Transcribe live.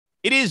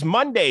It is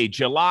Monday,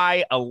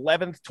 July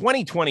 11th,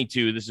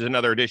 2022. This is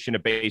another edition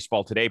of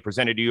Baseball Today,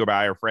 presented to you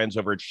by our friends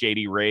over at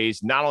Shady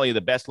Rays. Not only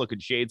the best looking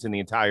shades in the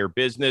entire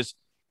business,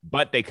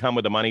 but they come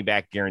with a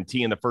money-back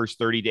guarantee in the first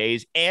 30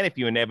 days. And if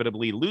you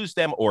inevitably lose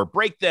them or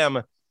break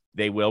them,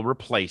 they will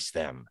replace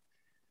them.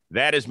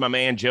 That is my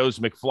man, Joe's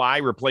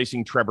McFly,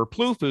 replacing Trevor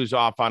Plouffe, who's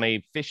off on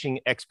a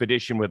fishing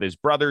expedition with his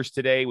brothers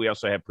today. We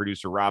also have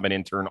producer Rob and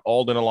intern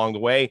Alden along the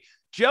way.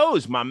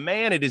 Joe's my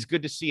man. It is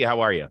good to see you.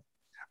 How are you?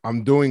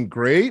 I'm doing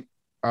great.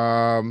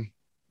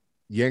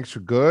 Yanks are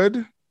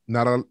good.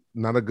 Not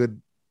a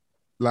good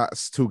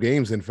last two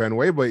games in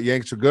Fenway, but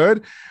Yanks are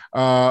good.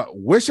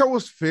 Wish I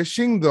was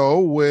fishing though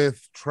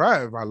with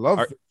Trev. I love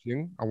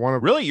fishing. I want to.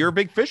 Really, you're a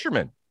big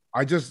fisherman.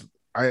 I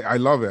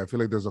love it. I feel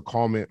like there's a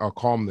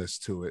calmness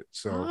to it.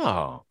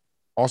 So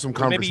awesome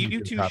conversation. Maybe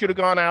you two should have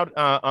gone out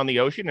on the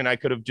ocean, and I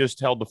could have just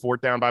held the fort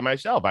down by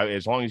myself.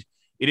 As long as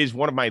it is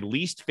one of my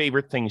least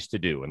favorite things to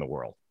do in the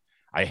world.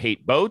 I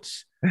hate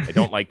boats. I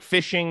don't like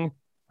fishing.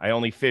 I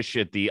only fish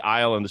at the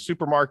aisle in the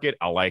supermarket.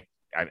 I'll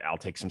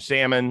take some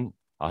salmon.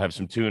 I'll have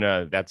some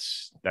tuna.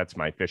 That's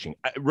my fishing.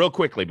 Real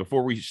quickly,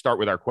 before we start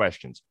with our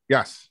questions.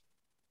 Yes.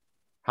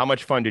 How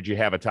much fun did you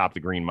have atop the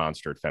Green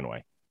Monster at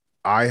Fenway?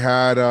 I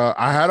had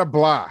a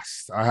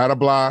blast.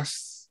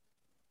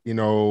 You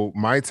know,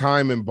 my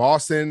time in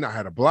Boston, I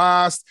had a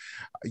blast.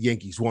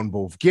 Yankees won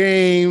both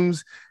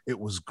games. It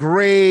was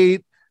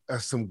great.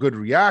 Some good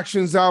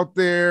reactions out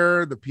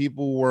there. The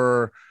people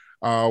were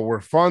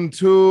fun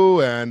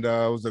too, and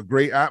it was a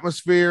great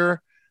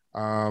atmosphere.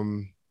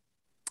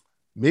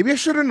 Maybe I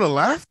shouldn't have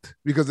left,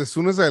 because as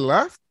soon as I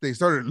left, they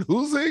started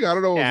losing. I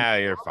don't know. Yeah,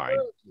 you're fine.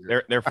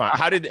 They're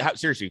fine.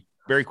 Seriously,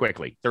 very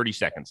quickly, 30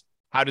 seconds.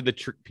 How did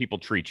the people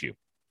treat you?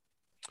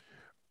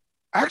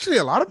 Actually,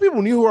 a lot of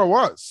people knew who I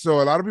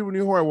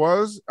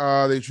was.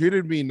 They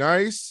treated me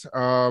nice.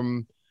 I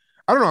don't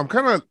know. I'm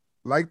kind of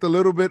liked a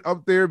little bit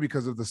up there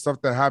because of the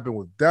stuff that happened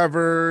with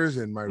Devers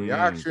and my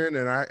reaction.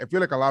 And I feel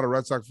like a lot of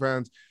Red Sox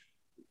fans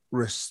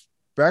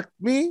respect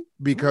me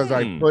because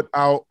I put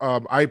out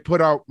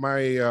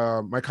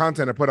my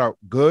content. I put out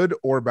good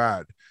or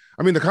bad.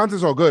 I mean, the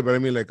content's all good, but I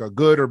mean like a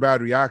good or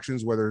bad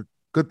reactions, whether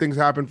good things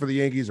happen for the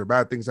Yankees or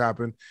bad things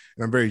happen.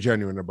 And I'm very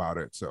genuine about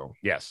it. So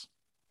yes.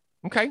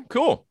 Okay,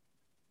 cool.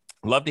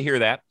 Love to hear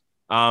that.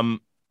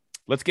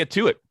 Let's get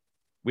to it.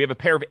 We have a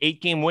pair of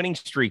 8-game winning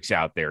streaks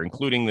out there,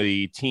 including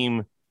the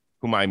team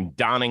whom I'm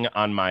donning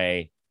on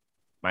my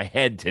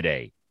head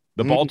today.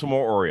 The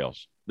Baltimore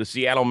Orioles, the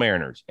Seattle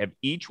Mariners have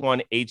each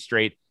won 8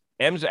 straight.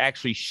 M's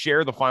actually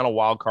share the final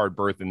wild card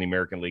berth in the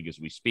American League as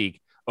we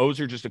speak. O's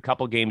are just a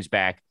couple games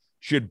back.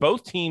 Should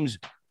both teams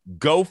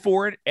go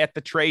for it at the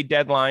trade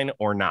deadline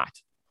or not?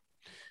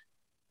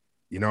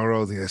 You know,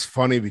 Rosie, it's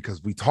funny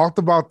because we talked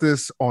about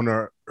this on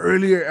our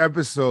earlier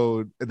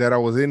episode that I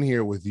was in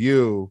here with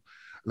you.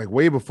 Like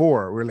way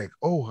before, we're like,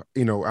 oh,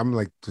 you know, I'm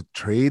like, the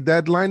trade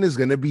deadline is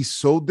going to be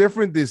so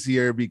different this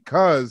year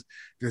because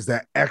there's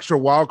that extra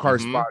wild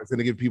card spot that's going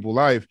to give people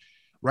life.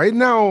 Right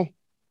now,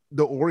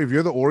 if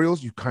you're the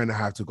Orioles, you kind of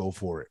have to go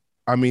for it.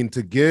 I mean,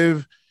 to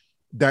give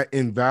that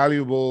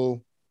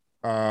invaluable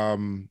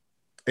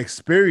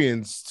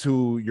experience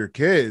to your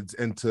kids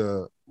and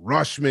to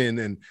Rushman,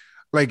 and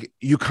like,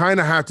 you kind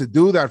of have to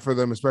do that for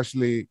them,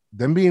 especially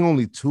them being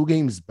only 2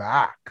 games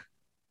back.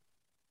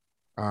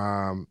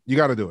 You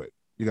got to do it.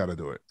 You got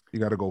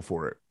to go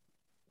for it.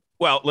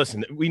 Well,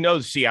 listen, we know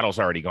Seattle's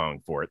already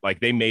going for it. Like,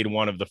 they made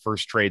one of the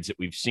first trades that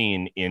we've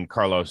seen in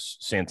Carlos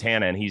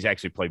Santana, and he's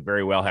actually played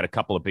very well. Had a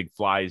couple of big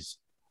flies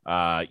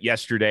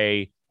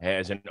yesterday,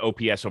 has an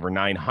OPS over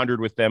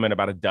 900 with them in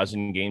about a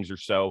dozen games or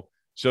so.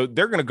 So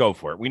they're going to go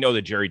for it. We know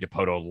that Jerry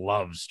Dipoto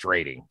loves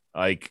trading.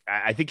 Like,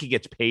 I think he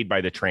gets paid by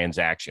the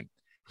transaction.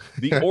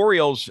 The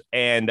Orioles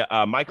and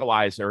Michael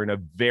Eyes are in a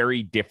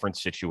very different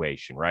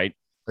situation, right?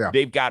 Yeah.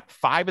 They've got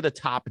 5 of the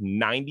top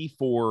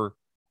 94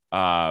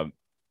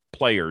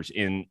 players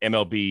in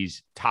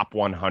MLB's top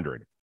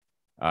 100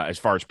 as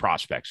far as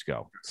prospects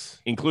go,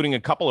 including a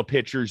couple of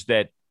pitchers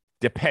that,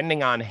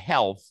 depending on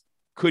health,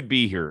 could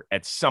be here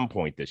at some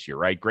point this year,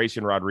 right?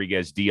 Grayson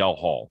Rodriguez, DL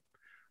Hall.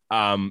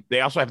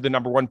 They also have the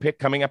number 1 pick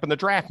coming up in the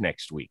draft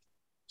next week.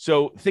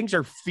 So things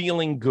are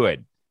feeling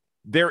good.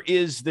 There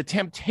is the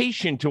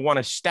temptation to want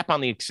to step on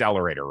the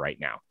accelerator right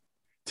now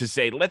to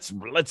say, let's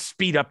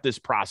speed up this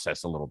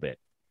process a little bit.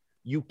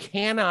 You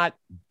cannot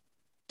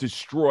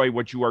destroy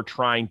what you are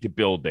trying to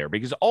build there,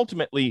 because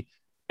ultimately,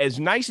 as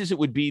nice as it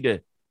would be to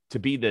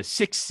be the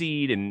 6th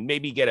seed and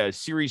maybe get a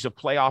series of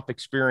playoff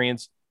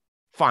experience,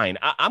 fine.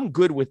 I'm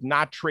good with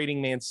not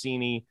trading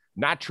Mancini,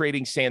 not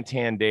trading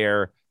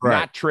Santander,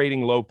 not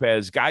trading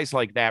Lopez, guys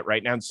like that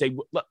right now, and say,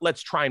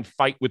 let's try and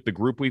fight with the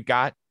group we've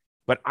got.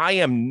 But I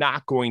am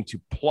not going to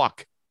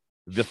pluck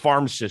the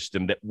farm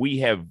system that we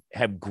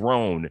have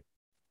grown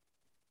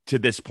to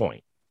this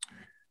point.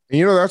 And,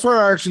 you know, that's what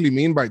I actually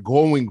mean by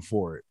going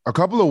for it. A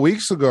couple of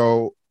weeks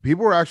ago,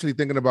 people were actually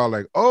thinking about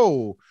like,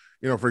 oh,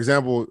 you know, for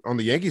example, on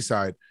the Yankee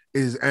side,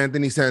 is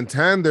Anthony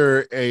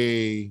Santander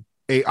a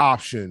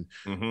option?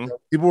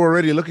 People were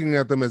already looking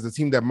at them as the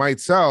team that might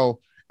sell.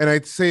 And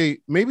I'd say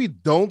maybe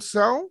don't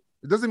sell.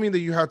 It doesn't mean that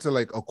you have to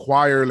like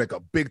acquire like a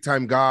big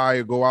time guy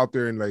or go out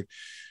there and like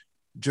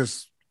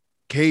just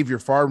cave your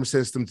farm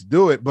system to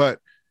do it, but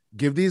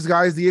give these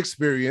guys the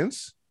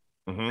experience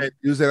and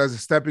use it as a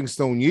stepping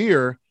stone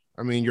year.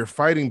 I mean, you're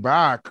fighting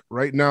back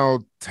right now,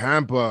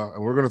 Tampa,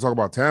 and we're going to talk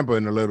about Tampa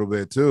in a little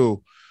bit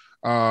too.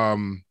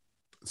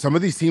 Some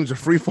of these teams are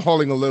free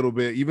falling a little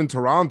bit, even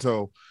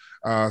Toronto.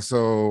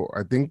 So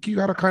I think you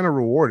got to kind of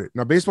reward it.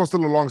 Now, baseball's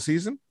still a long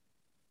season,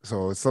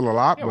 so it's still a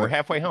lot. Yeah, but we're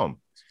halfway home.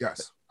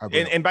 Yes.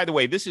 And by the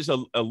way, this is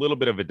a little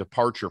bit of a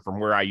departure from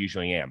where I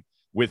usually am.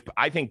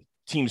 I think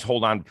teams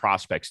hold on to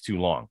prospects too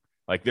long.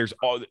 Like there's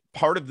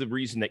part of the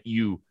reason that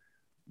you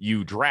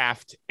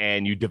draft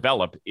and you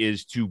develop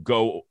is to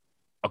go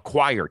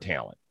acquire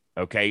talent.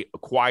 Okay.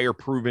 Acquire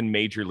proven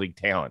major league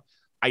talent.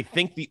 I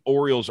think the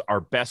Orioles are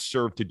best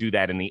served to do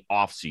that in the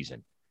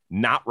offseason,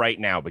 not right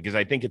now, because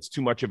I think it's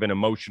too much of an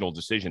emotional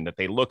decision that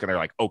they look and they're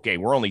like, okay,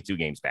 we're only 2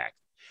 games back.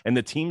 And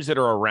the teams that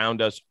are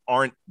around us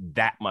aren't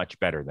that much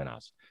better than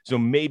us. So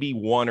maybe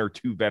 1 or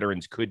 2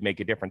 veterans could make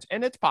a difference.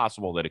 And it's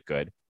possible that it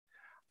could.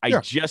 I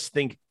just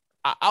think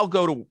I'll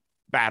go to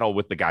battle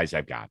with the guys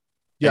I've got.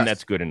 And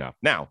that's good enough.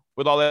 Now,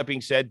 with all that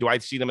being said, do I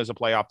see them as a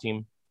playoff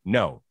team?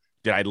 No.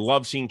 Did I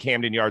love seeing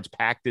Camden Yards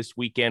packed this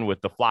weekend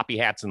with the floppy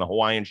hats and the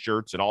Hawaiian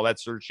shirts and all that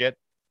sort of shit?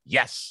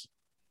 Yes.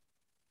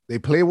 They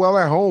play well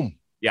at home.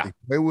 Yeah. They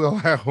play well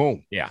at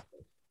home. Yeah.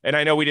 And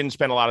I know we didn't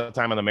spend a lot of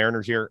time on the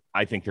Mariners here.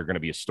 I think they're going to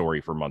be a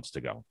story for months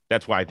to go.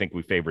 That's why I think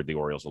we favored the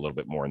Orioles a little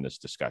bit more in this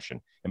discussion.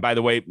 And by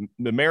the way,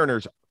 the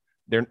Mariners,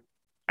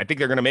 I think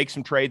they're going to make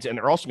some trades, and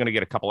they're also going to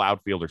get a couple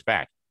outfielders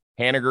back.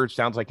 Haniger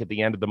sounds like at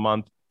the end of the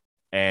month,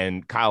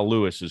 and Kyle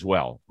Lewis as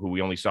well, who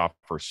we only saw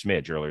for a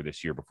smidge earlier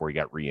this year before he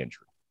got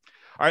re-injured.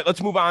 All right,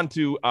 let's move on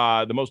to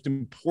the most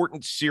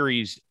important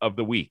series of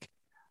the week.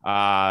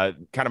 Kind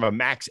of a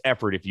max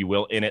effort, if you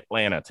will, in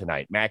Atlanta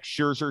tonight. Max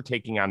Scherzer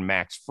taking on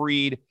Max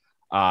Fried.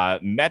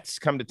 Mets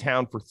come to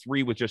town for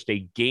 3 with just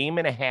a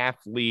 1.5-game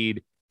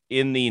lead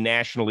in the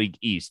National League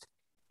East.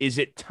 Is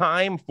it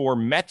time for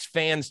Mets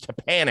fans to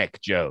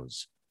panic,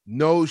 Joes?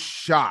 No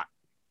shot.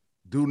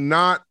 Do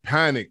not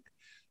panic.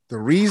 The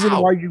reason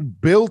why you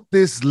built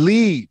this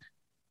lead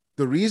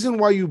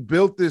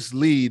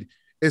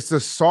is to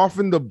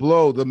soften the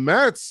blow. The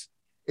Mets,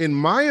 in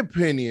my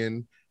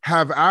opinion,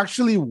 have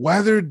actually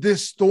weathered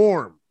this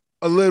storm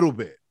a little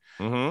bit.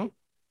 Mm-hmm.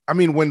 I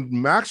mean, when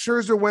Max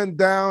Scherzer went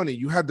down and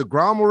you had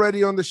DeGrom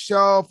already on the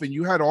shelf and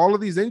you had all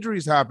of these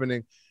injuries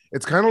happening,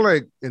 it's kind of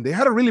like, and they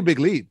had a really big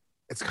lead.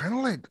 It's kind of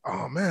like,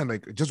 oh man,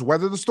 like just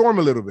weather the storm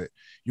a little bit.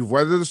 You've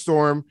weathered the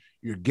storm.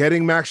 You're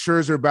getting Max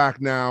Scherzer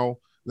back now.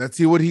 Let's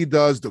see what he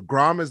does.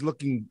 DeGrom is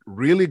looking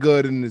really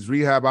good in his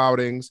rehab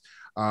outings.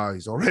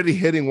 He's already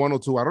hitting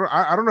 102.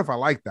 I don't know if I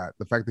like that,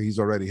 the fact that he's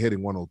already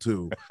hitting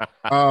 102.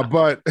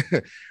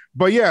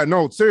 But yeah,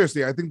 no,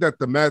 seriously, I think that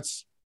the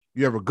Mets,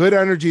 you have a good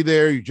energy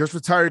there. You just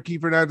retired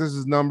Keith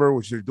Hernandez's number,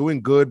 which they're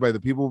doing good by the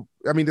people.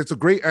 I mean, it's a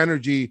great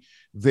energy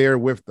there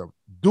with them.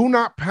 Do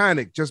not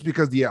panic just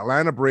because the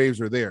Atlanta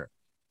Braves are there.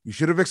 You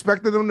should have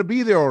expected them to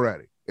be there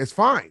already. It's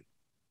fine.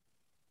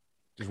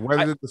 Just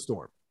weather the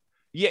storm.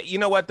 Yeah, you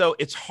know what though?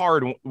 It's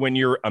hard when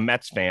you're a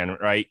Mets fan,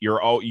 right?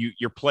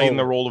 You're playing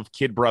the role of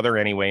kid brother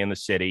anyway in the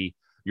city.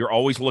 You're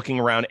always looking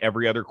around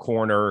every other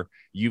corner.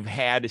 You've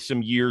had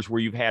some years where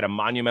you've had a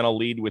monumental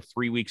lead with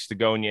 3 weeks to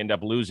go and you end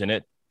up losing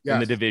it in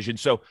the division.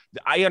 So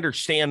I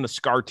understand the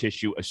scar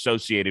tissue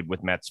associated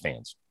with Mets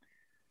fans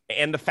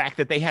and the fact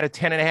that they had a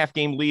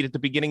 10.5-game lead at the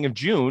beginning of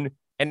June.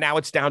 And now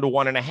it's down to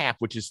 1.5,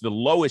 which is the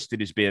lowest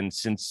it has been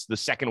since the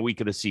second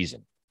week of the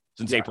season,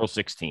 since April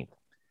 16th.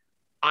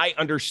 I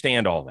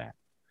understand all that.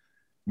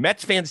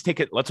 Mets fans,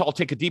 let's all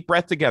take a deep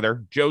breath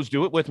together. Joe's,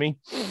 do it with me.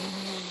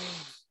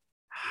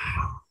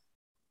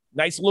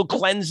 Nice little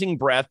cleansing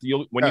breath.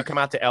 When you come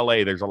out to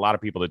LA, there's a lot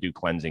of people that do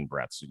cleansing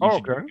breaths. So you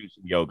should do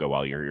some yoga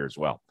while you're here as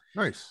well.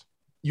 Nice.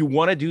 You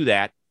want to do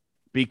that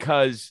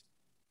because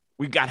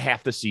we've got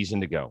half the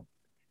season to go.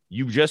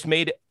 You just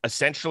made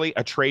essentially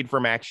a trade for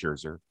Max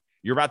Scherzer.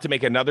 You're about to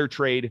make another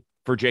trade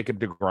for Jacob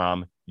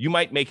deGrom. You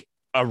might make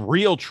a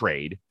real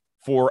trade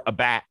for a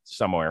bat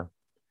somewhere.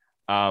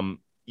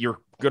 You're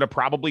going to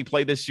probably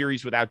play this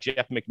series without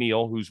Jeff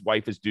McNeil, whose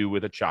wife is due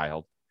with a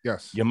child.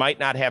 Yes. You might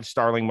not have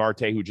Starling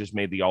Marte, who just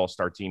made the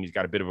All-Star team. He's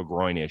got a bit of a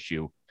groin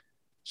issue.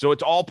 So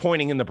it's all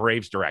pointing in the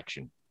Braves'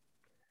 direction.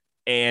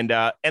 And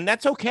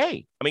that's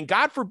okay. I mean,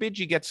 God forbid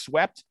you get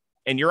swept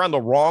and you're on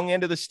the wrong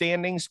end of the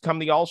standings come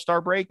the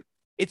All-Star break.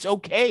 It's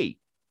okay.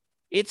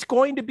 It's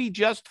going to be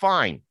just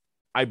fine.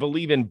 I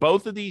believe in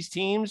both of these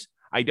teams.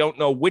 I don't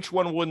know which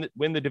one will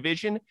win the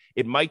division.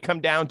 It might come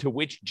down to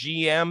which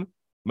GM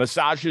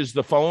massages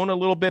the phone a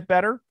little bit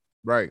better.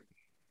 Right.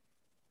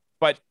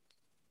 But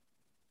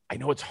I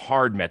know it's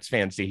hard, Mets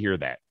fans, to hear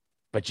that,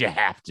 but you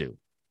have to.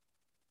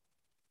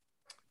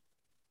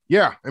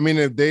 Yeah. I mean,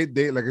 if they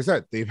like I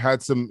said, they've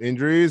had some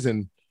injuries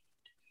and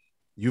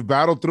you've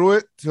battled through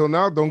it till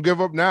now. Don't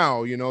give up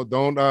now. You know,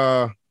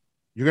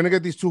 you're going to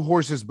get these 2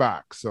 horses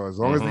back. So as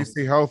long as they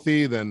stay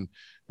healthy, then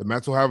the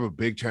Mets will have a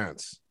big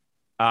chance.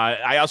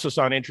 I also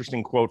saw an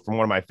interesting quote from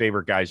one of my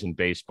favorite guys in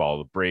baseball,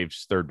 the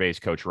Braves third base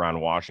coach, Ron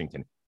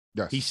Washington.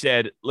 Yes. He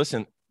said,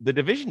 listen, the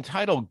division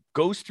title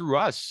goes through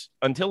us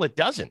until it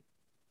doesn't.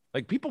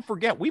 Like, people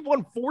forget we've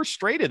won 4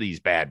 straight of these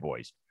bad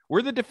boys.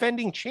 We're the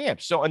defending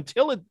champs. So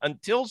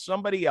until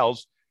somebody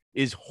else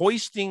is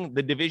hoisting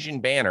the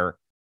division banner,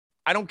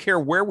 I don't care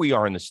where we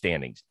are in the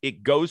standings.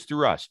 It goes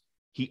through us.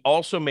 He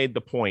also made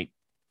the point,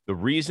 the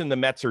reason the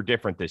Mets are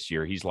different this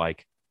year, he's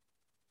like,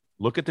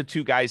 look at the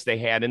 2 guys they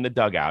had in the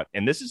dugout.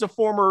 And this is a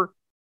former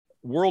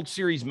World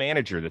Series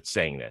manager that's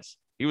saying this.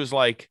 He was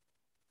like,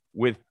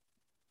 with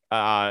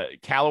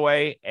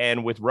Callaway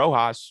and with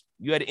Rojas,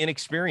 you had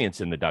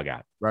inexperience in the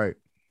dugout. Right.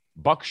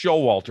 Buck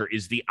Showalter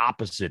is the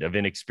opposite of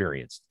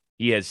inexperienced.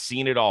 He has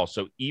seen it all.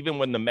 So even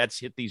when the Mets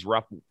hit these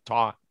rough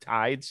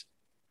tides,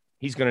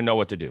 he's going to know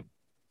what to do.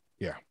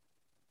 Yeah.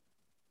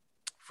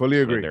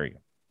 Fully agree. So there you go.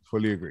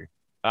 Fully agree.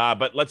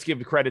 But let's give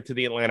the credit to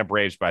the Atlanta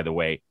Braves, by the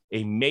way,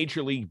 a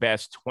major league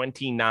best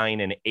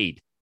 29-8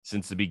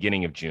 since the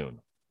beginning of June.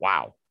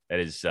 Wow.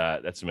 That's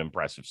some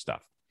impressive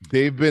stuff.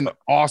 They've been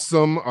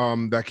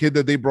awesome. That kid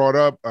that they brought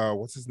up,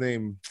 what's his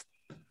name?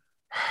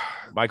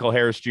 Michael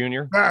Harris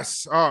Jr.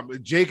 Yes.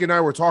 Jake and I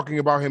were talking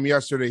about him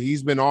yesterday.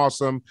 He's been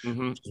awesome.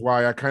 Mm-hmm. Which is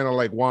why I kind of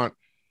like want,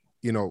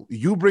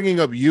 you bringing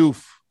up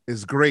youth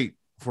is great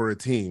for a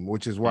team,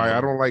 which is why I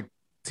don't like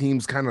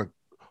teams kind of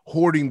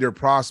hoarding their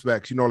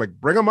prospects, like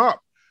bring them up,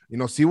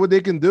 see what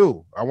they can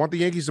do. I want the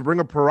Yankees to bring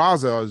up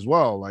Peraza as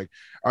well. Like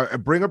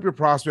bring up your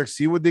prospects,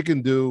 see what they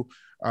can do.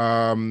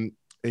 And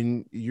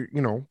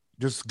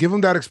just give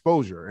him that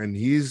exposure. And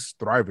he's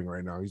thriving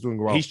right now. He's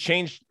doing well. He's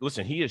changed.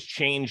 Listen, he has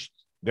changed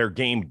their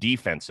game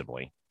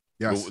defensively.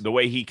 Yes. The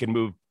way he can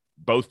move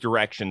both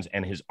directions,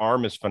 and his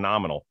arm is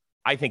phenomenal.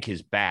 I think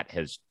his bat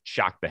has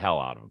shocked the hell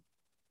out of him.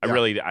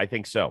 I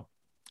think so.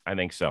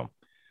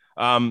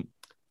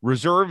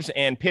 Reserves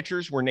and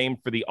pitchers were named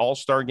for the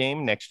All-Star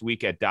game next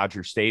week at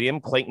Dodger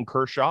Stadium. Clayton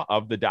Kershaw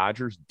of the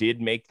Dodgers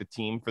did make the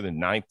team for the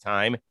 9th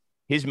time.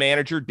 His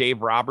manager,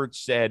 Dave Roberts,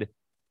 said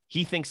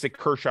he thinks that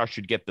Kershaw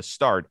should get the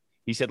start.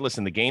 He said,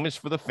 listen, the game is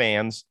for the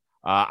fans.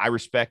 I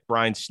respect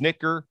Brian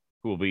Snitker,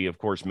 who will be, of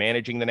course,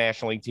 managing the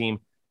National League team,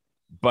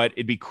 but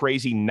it'd be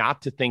crazy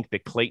not to think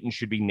that Clayton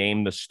should be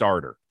named the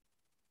starter.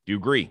 Do you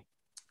agree?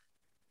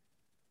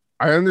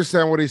 I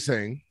understand what he's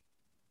saying,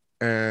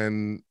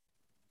 and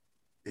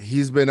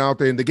he's been out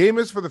there, and the game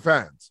is for the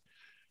fans,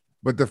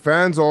 but the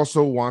fans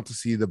also want to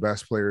see the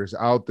best players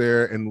out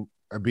there. And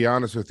I'll be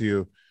honest with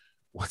you,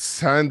 what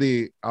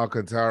Sandy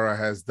Alcantara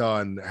has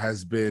done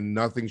has been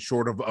nothing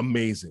short of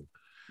amazing.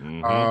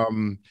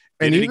 Mm-hmm.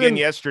 And even again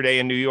yesterday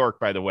in New York,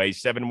 by the way,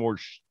 7 more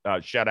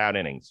shutout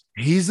innings.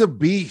 He's a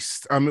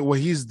beast. I mean, what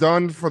he's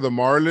done for the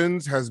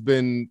Marlins has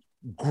been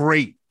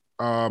great.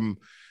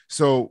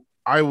 So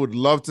I would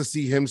love to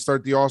see him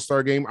start the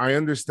All-Star game. I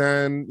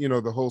understand,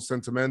 the whole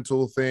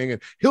sentimental thing,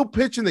 and he'll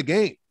pitch in the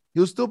game.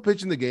 He'll still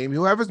pitch in the game.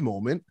 He'll have his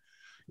moment,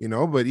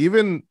 but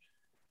even,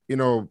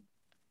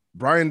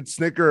 Brian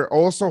Snitker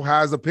also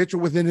has a pitcher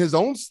within his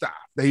own staff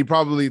that he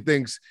probably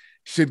thinks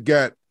should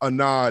get a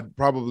nod,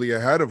 probably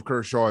ahead of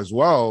Kershaw as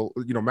well.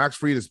 Max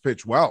Fried has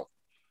pitched well.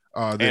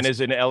 And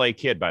is an LA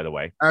kid, by the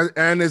way.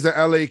 And is an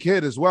LA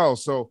kid as well.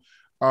 So,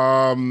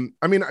 I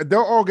mean,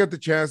 they'll all get the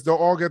chance. They'll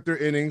all get their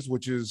innings,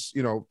 which is,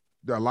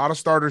 a lot of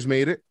starters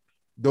made it.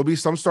 There'll be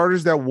some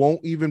starters that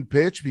won't even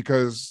pitch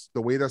because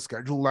the way that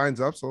schedule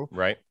lines up. So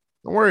right.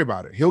 Don't worry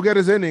about it. He'll get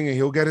his inning and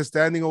he'll get his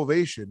standing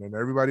ovation, and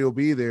everybody will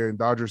be there in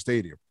Dodger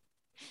Stadium.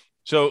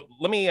 So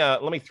let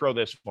me throw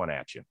this one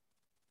at you.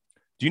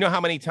 Do you know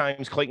how many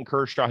times Clayton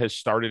Kershaw has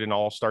started an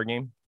All-Star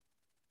game?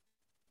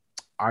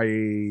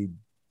 I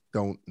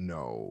don't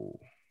know.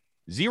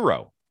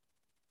 0.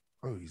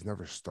 Oh, he's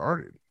never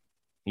started.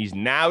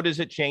 Now. Does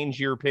it change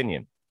your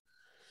opinion?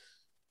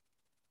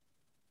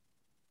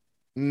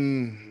 It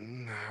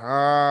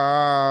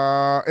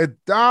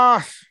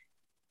does.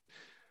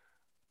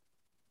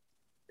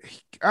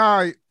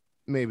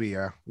 Maybe,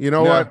 yeah. You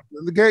know what?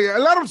 Okay,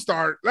 let him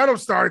start. Let him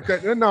start.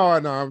 No,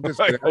 I'm just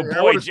kidding. Oh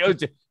boy, Joe,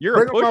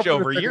 you're a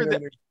pushover.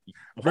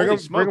 Bring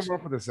him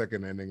up for the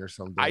second inning or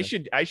something. I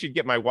should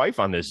get my wife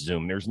on this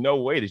Zoom. There's no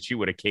way that she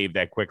would have caved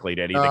that quickly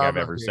to anything I've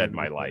ever said in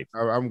my life.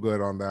 I'm good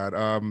on that.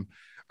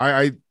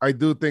 I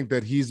do think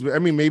that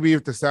maybe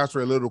if the stats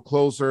were a little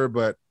closer,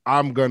 but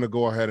I'm gonna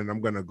go ahead and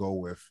I'm gonna go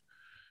with.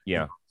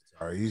 Yeah.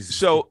 Sorry,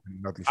 he's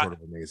nothing short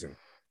of amazing.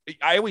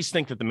 I always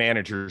think that the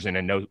manager's in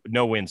a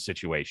no-win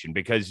situation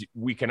because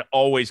we can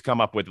always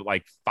come up with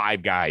like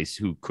 5 guys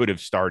who could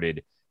have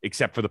started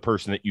except for the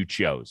person that you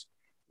chose.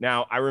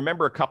 Now, I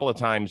remember a couple of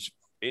times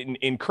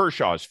in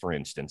Kershaw's, for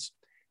instance,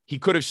 he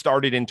could have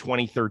started in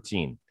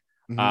 2013,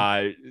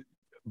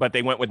 but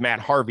they went with Matt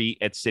Harvey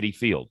at Citi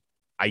Field.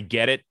 I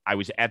get it. I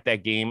was at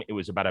that game. It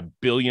was about 1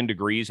 billion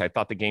degrees. I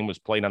thought the game was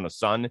played on the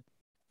sun,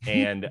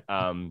 and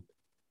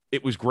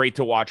it was great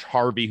to watch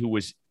Harvey, who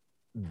was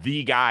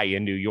the guy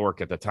in New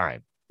York at the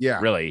time. Yeah,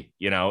 really.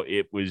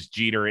 It was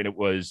Jeter and it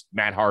was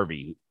Matt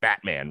Harvey,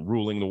 Batman,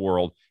 ruling the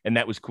world. And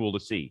that was cool to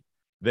see.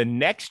 The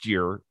next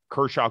year,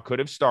 Kershaw could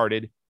have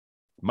started.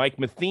 Mike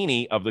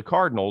Matheny of the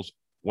Cardinals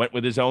went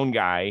with his own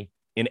guy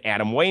in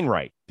Adam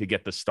Wainwright to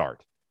get the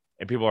start.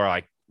 And people are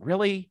like,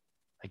 really?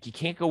 Like, you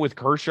can't go with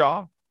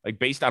Kershaw? Like,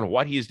 based on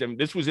what he's done.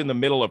 This was in the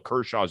middle of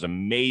Kershaw's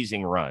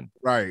amazing run.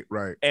 Right,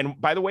 right. And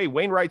by the way,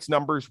 Wainwright's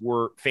numbers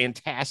were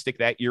fantastic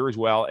that year as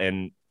well.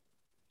 And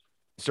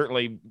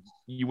certainly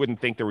you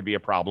wouldn't think there would be a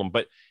problem,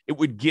 but it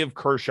would give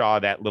Kershaw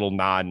that little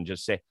nod and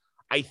just say,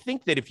 I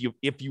think that if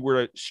you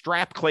were to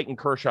strap Clayton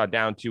Kershaw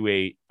down to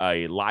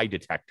a lie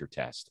detector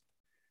test,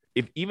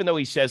 even though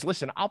he says,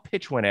 listen, I'll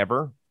pitch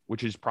whenever,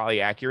 which is probably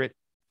accurate,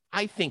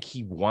 I think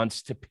he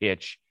wants to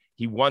pitch.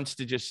 He wants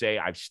to just say,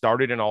 I've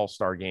started an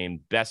all-star game,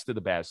 best of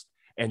the best.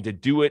 And to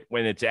do it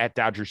when it's at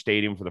Dodger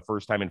Stadium for the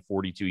first time in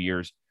 42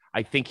 years,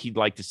 I think he'd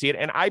like to see it.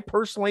 And I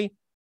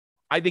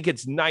think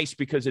it's nice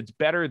because it's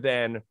better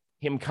than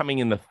him coming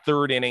in the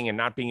third inning and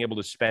not being able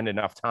to spend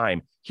enough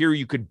time. Here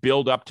you could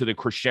build up to the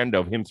crescendo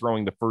of him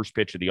throwing the first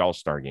pitch of the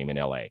All-Star game in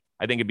LA.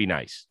 I think it'd be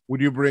nice. Would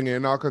you bring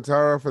in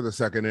Alcantara for the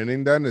second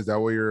inning then? Is that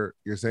what you're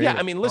saying? Yeah,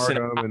 I mean, listen,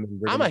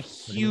 I'm a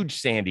huge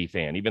Sandy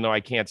fan, even though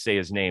I can't say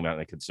his name on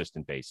a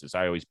consistent basis.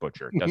 I always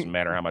butcher it. Doesn't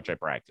matter how much I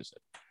practice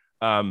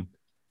it.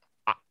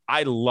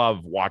 I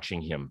love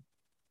watching him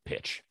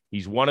pitch.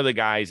 He's one of the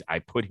guys I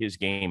put his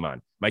game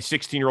on. My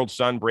 16-year-old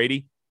son,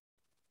 Brady,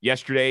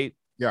 yesterday,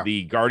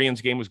 the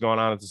Guardians game was going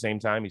on at the same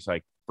time. He's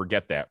like,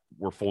 forget that.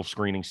 We're full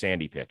screening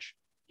Sandy pitch.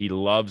 He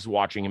loves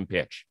watching him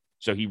pitch.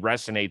 So he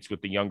resonates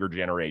with the younger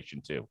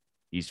generation too.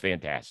 He's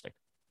fantastic.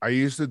 I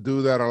used to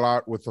do that a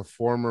lot with a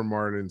former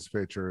Marlins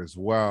pitcher as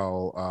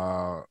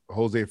well,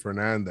 Jose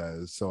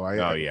Fernandez. So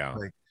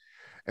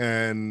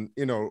and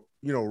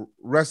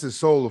rest his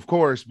soul, of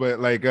course. But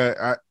like,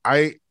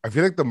 I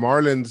feel like the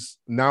Marlins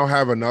now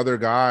have another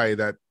guy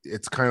that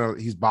it's kind of,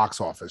 he's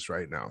box office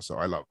right now. So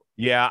I love him.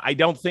 Yeah, I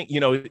don't think,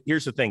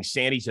 here's the thing.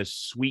 Sandy's a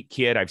sweet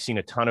kid. I've seen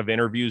a ton of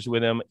interviews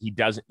with him. He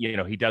doesn't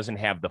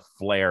have the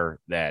flair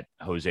that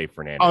Jose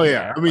Fernandez. Oh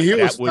yeah. had. I mean,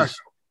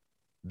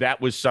 that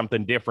was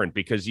something different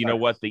because you know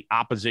what? The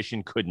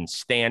opposition couldn't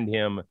stand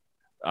him.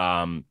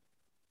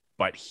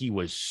 But he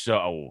was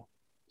so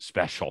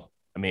special.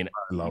 I mean,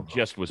 he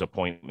just was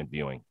appointment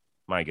viewing.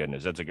 My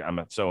goodness.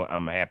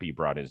 I'm happy you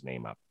brought his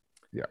name up.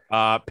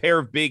 Yeah. Pair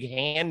of big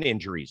hand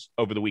injuries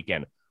over the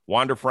weekend.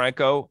 Wander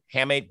Franco,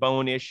 hamate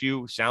bone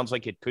issue. Sounds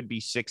like it could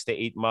be 6 to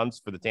 8 months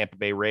for the Tampa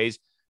Bay Rays.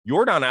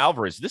 Yordan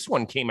Alvarez, this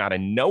one came out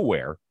of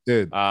nowhere.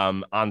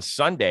 On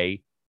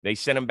Sunday, they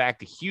sent him back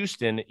to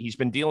Houston. He's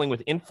been dealing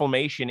with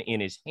inflammation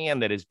in his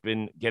hand that has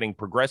been getting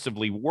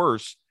progressively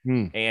worse,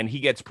 and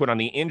he gets put on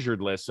the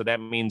injured list. So that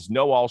means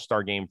no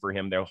all-star game for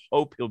him. They'll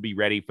hope he'll be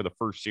ready for the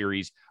first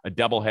series, a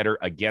doubleheader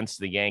against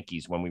the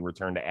Yankees when we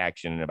return to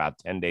action in about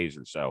 10 days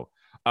or so.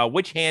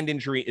 Which hand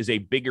injury is a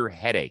bigger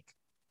headache?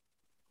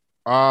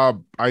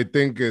 I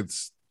think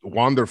it's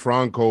Wander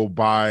Franco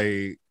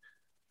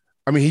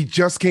he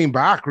just came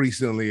back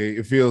recently,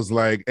 it feels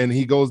like, and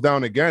he goes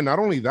down again. Not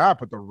only that,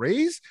 but the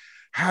Rays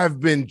have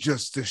been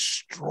just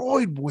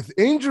destroyed with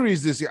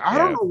injuries this year. I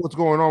don't know what's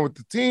going on with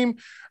the team.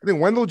 I think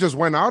Wendell just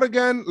went out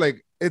again.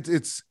 Like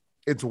it's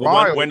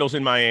wild. Wendell's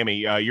in Miami.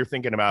 You're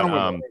thinking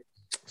about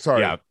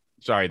sorry. Yeah,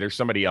 sorry. There's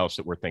somebody else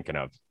that we're thinking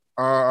of.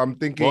 I'm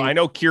thinking. Well, I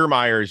know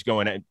Kiermaier is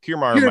going.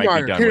 Kiermaier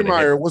might be done.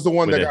 Kiermaier was the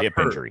one that got hip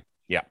hurt. Injury.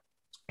 Yeah,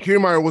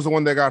 Kiermaier was the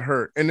one that got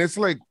hurt, and it's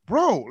like,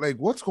 bro, like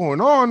what's going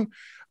on?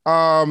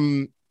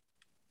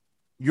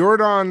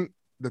 Yordan.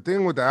 The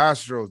thing with the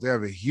Astros, they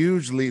have a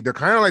huge lead. They're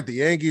kind of like the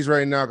Yankees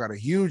right now, got a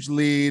huge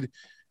lead.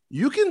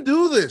 You can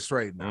do this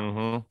right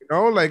now.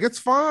 Like it's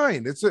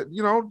fine. It's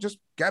just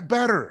get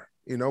better.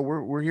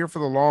 We're here for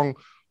the long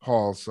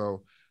haul.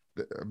 So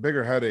a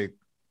bigger headache.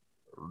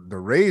 The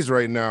Rays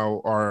right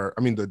now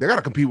they got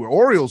to compete with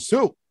Orioles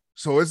too.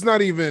 So it's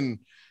not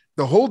even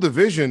the whole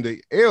division.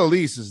 The AL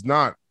East is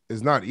not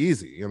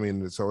easy. I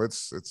mean, so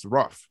it's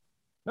rough.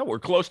 No, we're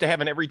close to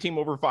having every team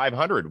over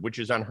 500, which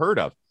is unheard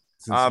of.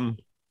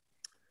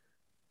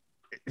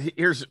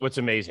 Here's what's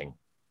amazing.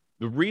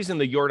 The reason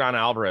the Yordan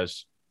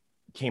Alvarez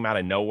came out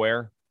of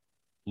nowhere,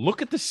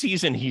 look at the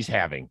season he's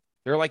having.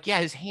 They're like,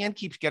 yeah, his hand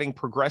keeps getting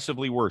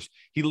progressively worse.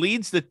 He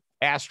leads the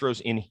Astros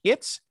in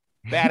hits,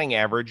 batting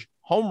average,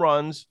 home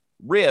runs,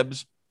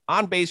 ribs,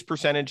 on-base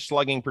percentage,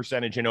 slugging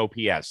percentage, and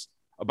OPS.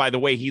 By the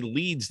way, he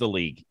leads the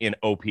league in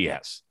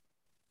OPS.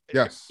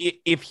 Yes.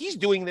 If he's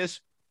doing this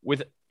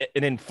with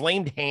an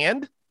inflamed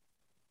hand,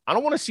 I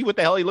don't want to see what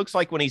the hell he looks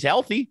like when he's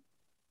healthy.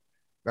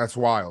 That's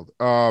wild.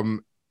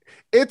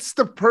 It's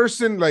the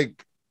person,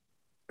 like,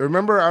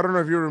 remember, I don't know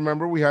if you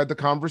remember, we had the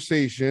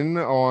conversation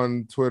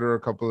on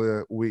Twitter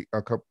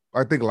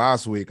I think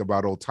last week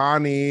about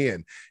Ohtani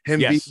and him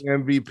being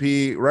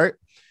MVP, right?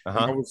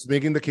 I was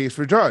making the case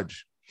for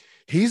Judge.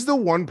 He's the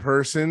one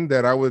person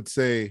that I would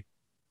say,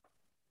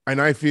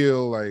 and I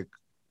feel like,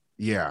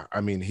 yeah,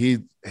 I mean,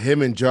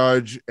 him and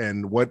Judge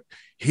and what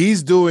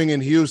he's doing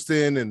in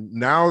Houston, and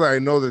now that I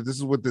know that this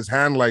is with this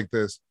hand like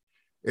this,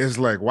 is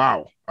like,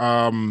 wow.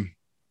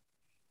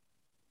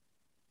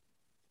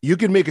 You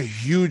can make a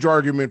huge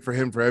argument for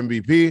him for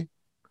MVP.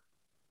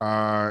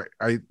 I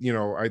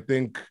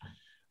think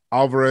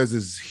Alvarez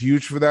is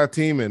huge for that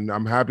team, and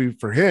I'm happy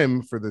for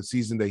him for the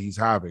season that he's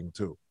having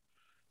too.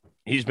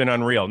 He's been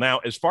unreal. Now,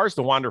 as far as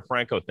the Wander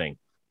Franco thing,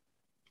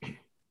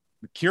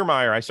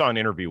 Kiermaier, I saw an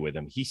interview with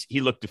him.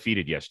 He looked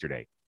defeated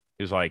yesterday.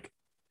 He was like,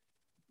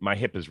 my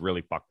hip is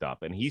really fucked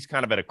up. And he's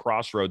kind of at a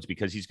crossroads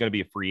because he's going to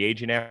be a free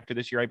agent after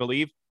this year, I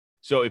believe.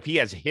 So if he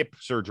has hip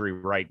surgery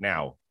right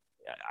now,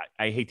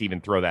 I hate to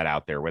even throw that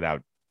out there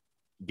without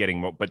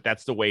getting more, but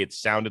that's the way it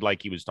sounded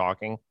like he was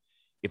talking.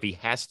 If he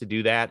has to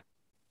do that,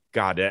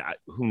 God,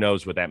 who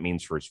knows what that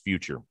means for his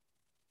future.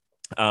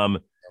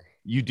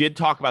 You did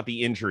talk about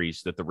the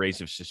injuries that the Rays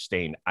have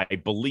sustained. I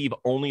believe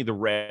only the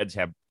Reds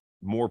have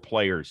more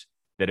players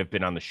that have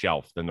been on the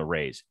shelf than the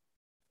Rays.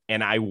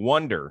 And I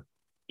wonder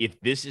if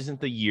this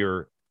isn't the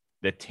year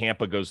that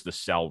Tampa goes the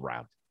sell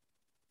route,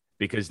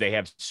 because they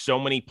have so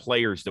many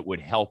players that would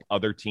help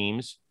other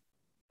teams.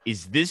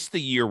 Is this the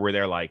year where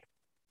they're like,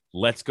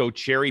 let's go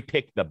cherry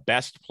pick the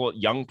best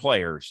young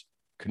players,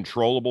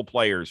 controllable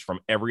players from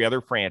every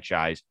other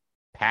franchise,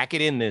 pack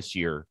it in this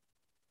year,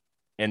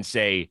 and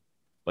say,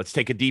 let's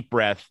take a deep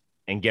breath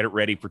and get it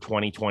ready for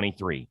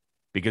 2023?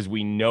 Because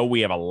we know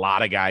we have a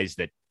lot of guys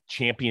that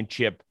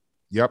championship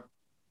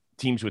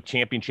teams with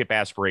championship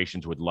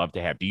aspirations would love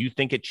to have. Do you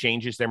think it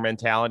changes their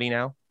mentality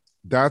now?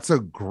 That's a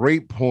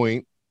great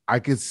point. I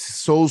could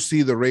so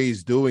see the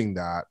Rays doing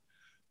that.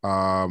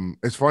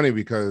 It's funny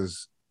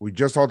because we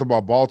just talked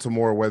about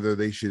Baltimore, whether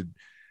they should,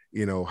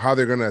 how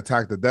they're going to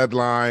attack the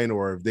deadline,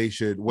 or if they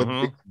should, what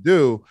they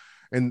do,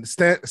 and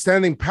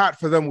standing pat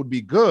for them would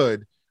be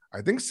good.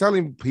 I think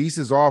selling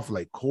pieces off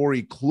like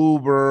Corey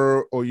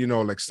Kluber or,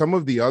 like some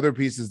of the other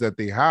pieces that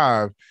they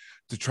have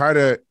to try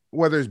to,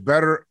 whether it's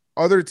better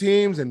other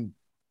teams and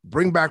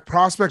bring back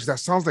prospects, that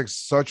sounds like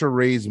such a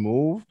Rays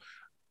move.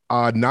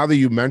 Now that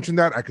you mentioned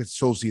that, I could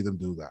so see them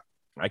do that.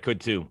 I could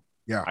too.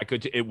 Yeah.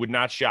 It would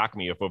not shock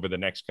me if over the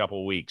next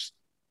couple of weeks,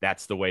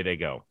 that's the way they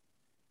go,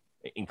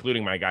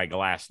 including my guy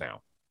Glass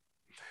now.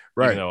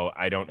 Right. Even though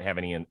I don't have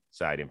any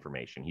inside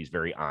information. He's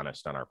very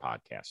honest on our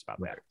podcast about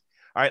that.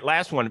 All right,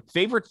 last one.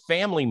 Favorite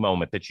family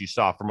moment that you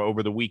saw from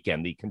over the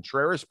weekend? The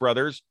Contreras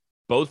brothers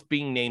both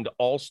being named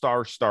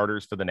all-star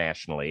starters for the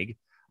National League.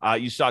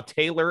 You saw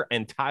Taylor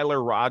and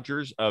Tyler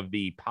Rogers of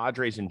the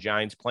Padres and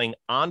Giants playing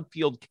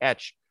on-field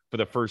catch for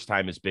the first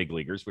time as big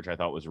leaguers, which I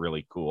thought was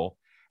really cool.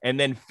 And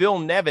then Phil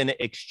Nevin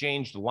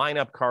exchanged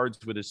lineup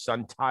cards with his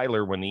son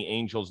Tyler when the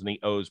Angels and the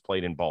O's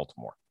played in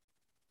Baltimore.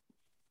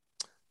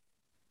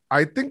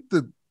 I think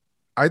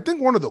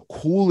one of the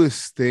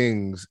coolest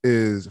things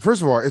is,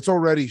 first of all, it's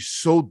already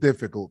so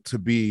difficult to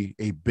be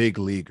a big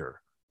leaguer.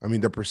 I mean,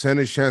 the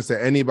percentage chance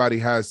that anybody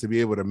has to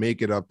be able to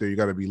make it up there, you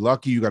got to be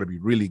lucky. You got to be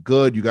really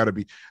good. You got to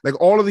be like,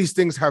 all of these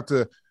things have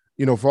to,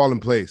 fall in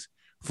place.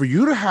 For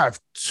you to have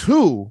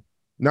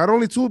not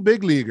only two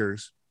big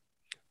leaguers,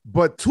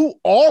 but two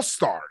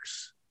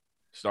all-stars.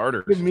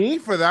 Starters. To me,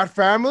 for that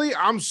family,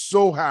 I'm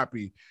so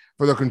happy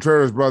for the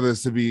Contreras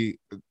brothers to be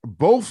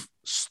both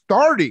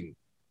starting,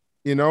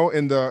 in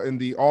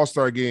the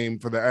all-star game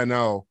for the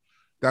NL.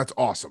 That's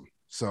awesome.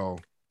 So,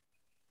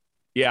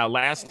 yeah,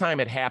 last time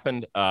it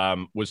happened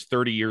was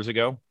 30 years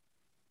ago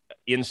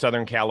in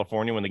Southern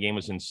California when the game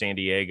was in San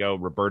Diego.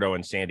 Roberto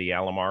and Sandy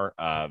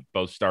Alomar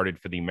both started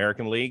for the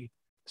American League.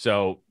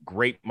 So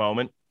great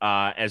moment.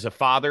 As a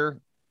father,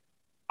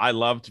 I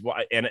loved,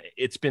 and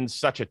it's been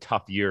such a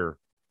tough year.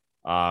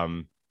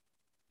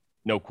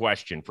 No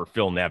question for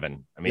Phil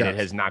Nevin. I mean, It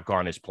has not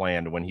gone as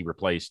planned when he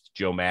replaced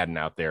Joe Madden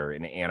out there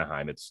in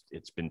Anaheim.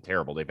 It's been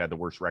terrible. They've had the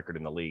worst record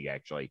in the league,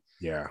 actually.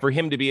 Yeah. For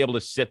him to be able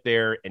to sit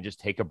there and just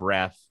take a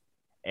breath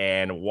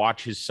and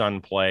watch his son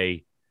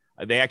play.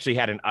 They actually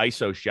had an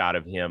ISO shot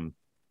of him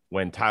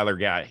when Tyler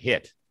got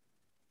hit.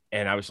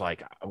 And I was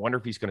like, I wonder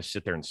if he's going to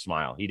sit there and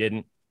smile. He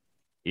didn't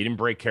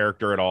break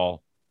character at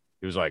all.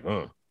 He was like,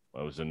 I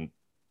was in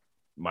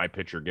my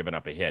pitcher giving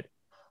up a hit.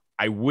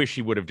 I wish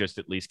he would have just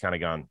at least kind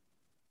of gone,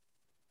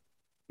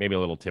 maybe a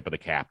little tip of the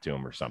cap to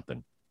him or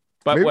something,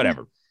 but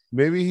whatever.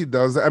 Maybe he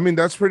does. I mean,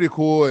 that's pretty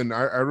cool. And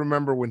I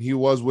remember when he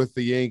was with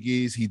the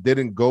Yankees, he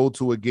didn't go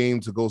to a game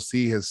to go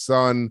see his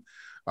son.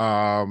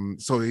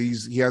 So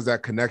he has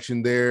that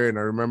connection there. And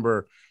I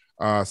remember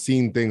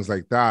seeing things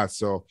like that.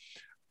 So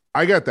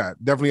I get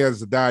that. Definitely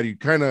as a dad, you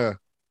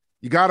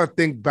got to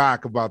think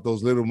back about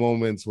those little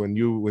moments when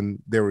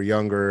they were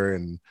younger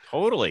and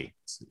totally,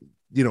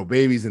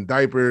 babies in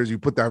diapers, you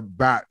put that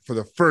bat for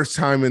the first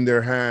time in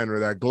their hand, or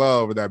that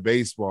glove or that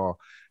baseball,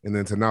 and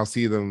then to now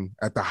see them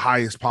at the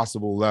highest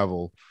possible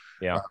level.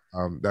 Yeah.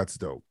 That's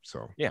dope.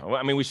 So, yeah. Well,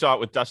 I mean, we saw it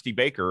with Dusty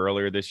Baker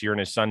earlier this year and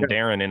his son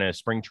Darren in a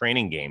spring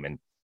training game. And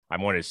I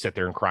wanted to sit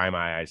there and cry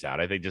my eyes out.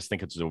 just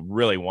think it's a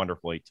really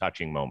wonderfully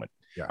touching moment.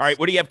 Yes. All right.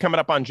 What do you have coming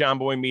up on John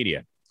Boy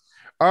Media?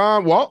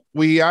 Well,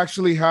 we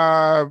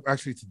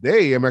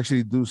today I'm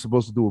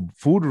supposed to do a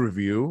food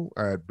review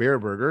at Bear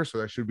Burger, so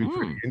that should be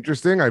pretty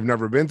interesting. I've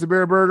never been to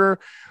Bear Burger.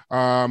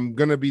 I'm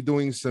gonna be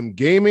doing some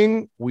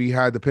gaming. We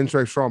had the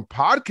Pinstripe Strong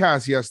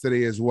podcast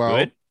yesterday as well.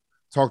 Good.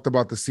 Talked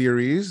about the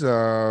series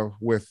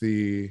with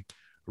the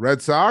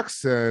Red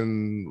Sox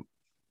and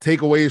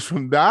takeaways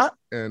from that,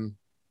 and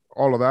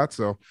all of that.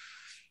 So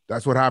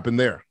that's what happened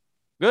there.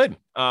 Good.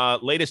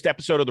 Latest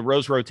episode of the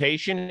Rose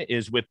Rotation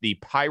is with the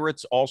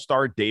Pirates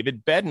All-Star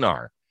David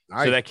Bednar.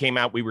 Nice. So that came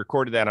out. We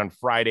recorded that on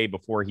Friday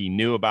before he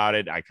knew about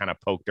it. I kind of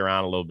poked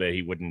around a little bit.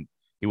 He wouldn't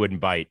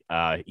bite.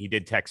 He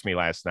did text me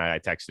last night. I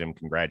texted him,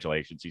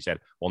 congratulations. He said,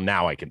 well,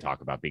 now I can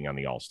talk about being on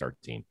the All-Star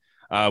team.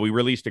 We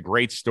released a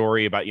great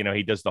story about,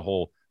 he does the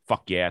whole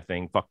fuck yeah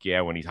thing. Fuck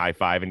yeah. When he's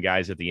high-fiving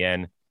guys at the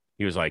end,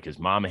 he was like, his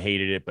mom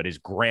hated it, but his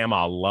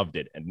grandma loved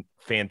it. And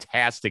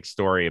fantastic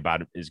story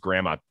about his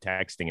grandma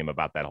texting him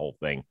about that whole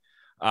thing.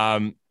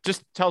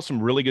 Just tell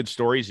some really good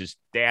stories. His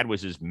dad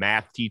was his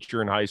math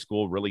teacher in high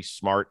school, really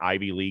smart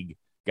Ivy League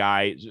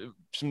guy.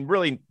 Some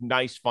really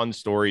nice, fun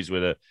stories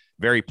with a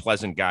very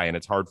pleasant guy. And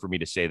it's hard for me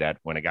to say that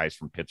when a guy's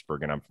from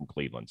Pittsburgh and I'm from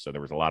Cleveland. So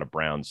there was a lot of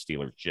Browns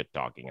Steelers shit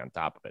talking on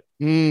top of it.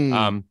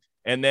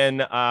 And then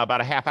about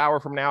a half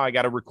hour from now, I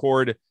got to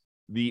record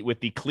with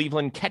the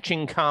Cleveland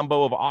catching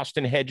combo of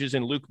Austin Hedges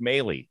and Luke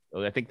Maile.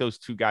 I think those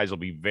two guys will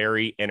be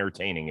very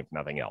entertaining, if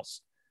nothing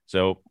else.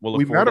 So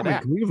we met him in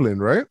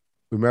Cleveland, right?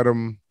 We met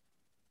him.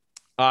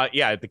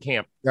 Yeah, at the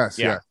camp. Yes,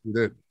 we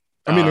did.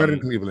 I mean, not in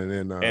Cleveland.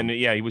 And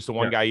he was the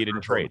one guy you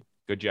didn't trade.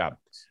 Good job.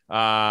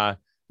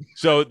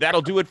 So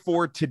that'll do it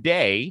for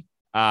today.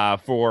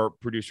 For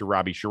producer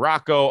Robbie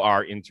Scirocco,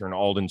 our intern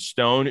Alden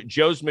Stone,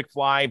 Joe's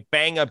McFly,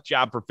 bang up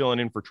job for filling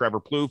in for Trevor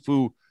Plouffe,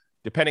 who,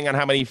 depending on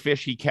how many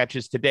fish he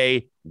catches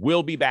today,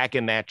 will be back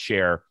in that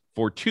chair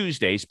for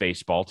Tuesday's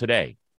Baseball Today.